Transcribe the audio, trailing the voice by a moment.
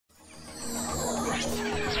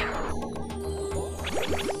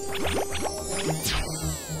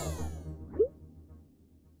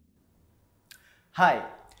Hi,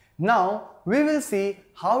 now we will see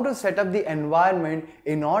how to set up the environment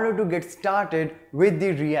in order to get started with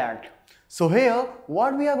the React. So here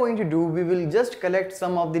what we are going to do, we will just collect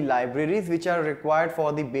some of the libraries which are required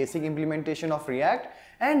for the basic implementation of React,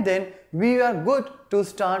 and then we are good to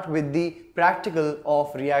start with the practical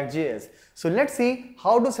of ReactJS. So let's see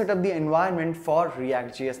how to set up the environment for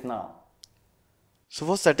ReactJS now. So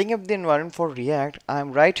for setting up the environment for React, I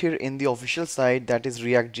am right here in the official site, that is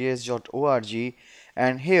reactjs.org,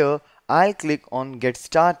 and here I'll click on get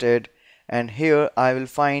started, and here I will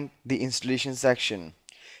find the installation section.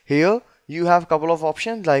 Here you have a couple of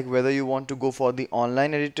options, like whether you want to go for the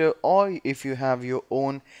online editor or if you have your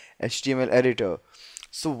own HTML editor.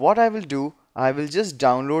 So what I will do, I will just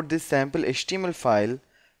download this sample HTML file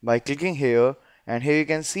by clicking here, and here you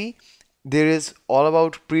can see there is all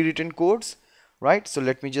about pre-written codes. Right, so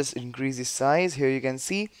let me just increase the size. Here you can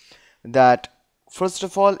see that first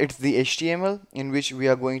of all it's the HTML in which we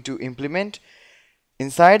are going to implement.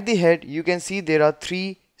 Inside the head you can see there are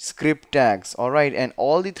 3 script tags, alright, and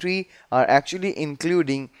all the 3 are actually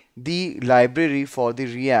including the library for the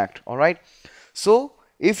React. Alright, so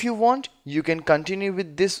if you want, you can continue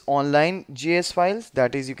with this online JS files,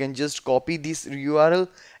 that is you can just copy this URL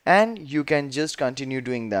and you can just continue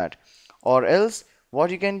doing that, or else what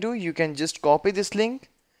you can do, you can just copy this link,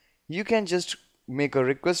 you can just make a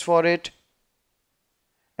request for it,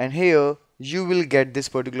 and here you will get this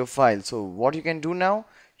particular file. So what you can do now,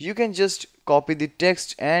 you can just copy the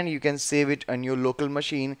text and you can save it on your local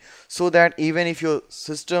machine, so that even if your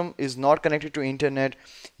system is not connected to internet,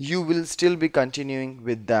 you will still be continuing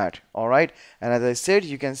with that. Alright, and as I said,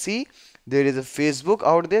 you can see there is a Facebook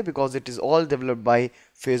out there because it is all developed by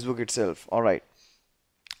Facebook itself. Alright,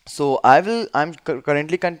 so I'm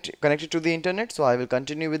currently connected to the internet, so I will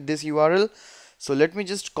continue with this URL. So let me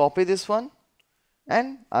just copy this one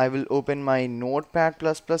and I will open my Notepad++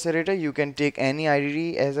 editor. You can take any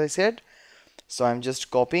IDE as I said. So I'm just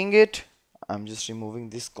copying it. I'm just removing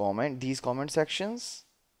these comment sections,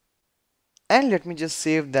 and let me just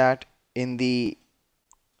save that in the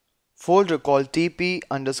folder called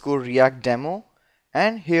tp_react demo,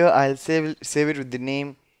 and here I'll save it with the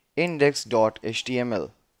name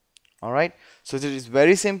index.html. Alright, so it is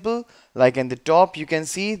very simple. Like in the top you can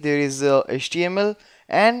see there is a HTML,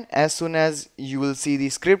 and as soon as you will see the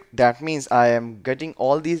script, that means I am getting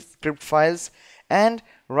all these script files, and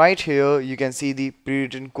right here you can see the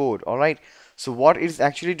pre-written code. Alright, so what it is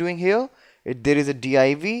actually doing here, there is a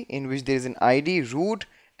div in which there is an id root,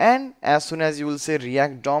 and as soon as you will say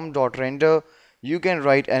react dom.render, you can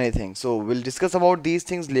write anything. So we'll discuss about these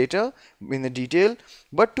things later in the detail,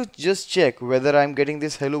 but to just check whether I'm getting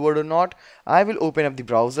this hello world or not, I will open up the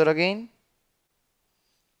browser again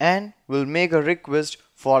and will make a request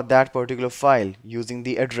for that particular file using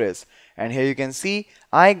the address, and here you can see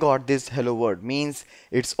I got this hello world, means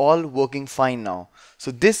it's all working fine now. So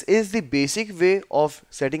this is the basic way of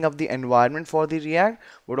setting up the environment for the React,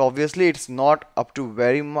 but obviously it's not up to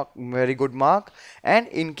very good mark, and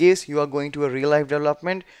in case you are going to a real life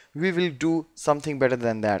development, we will do something better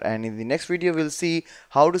than that, and in the next video we'll see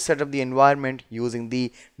how to set up the environment using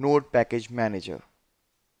the Node Package Manager.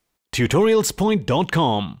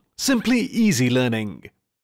 Tutorialspoint.com. Simply easy learning.